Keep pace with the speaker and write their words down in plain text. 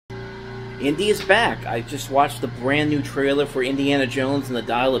Indy is back. I just watched the brand new trailer for Indiana Jones and the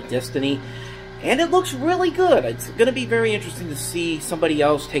Dial of Destiny, and it looks really good. It's going to be very interesting to see somebody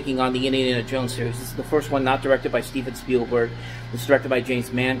else taking on the Indiana Jones series. This is the first one not directed by Steven Spielberg. It's directed by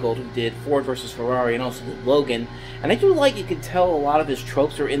James Mangold, who did Ford vs. Ferrari and also did Logan. And I do like you can tell a lot of his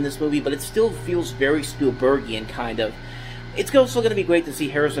tropes are in this movie, but it still feels very Spielbergian, kind of. It's also going to be great to see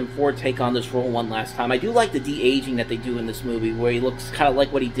Harrison Ford take on this role one last time. I do like the de-aging that they do in this movie, where he looks kind of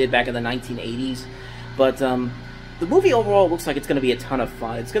like what he did back in the 1980s. But the movie overall looks like it's going to be a ton of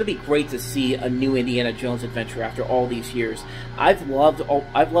fun. It's going to be great to see a new Indiana Jones adventure after all these years. I've loved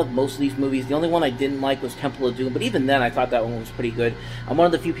most of these movies. The only one I didn't like was Temple of Doom, but even then I thought that one was pretty good. I'm one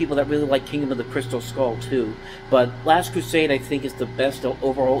of the few people that really like Kingdom of the Crystal Skull too. But Last Crusade I think is the best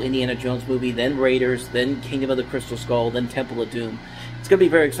overall Indiana Jones movie, then Raiders, then Kingdom of the Crystal Skull, then Temple of Doom. It's going to be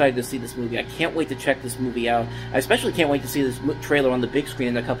very exciting to see this movie. I can't wait to check this movie out. I especially can't wait to see this trailer on the big screen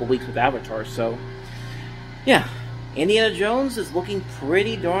in a couple weeks with Avatar. So, yeah. Indiana Jones is looking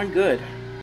pretty darn good.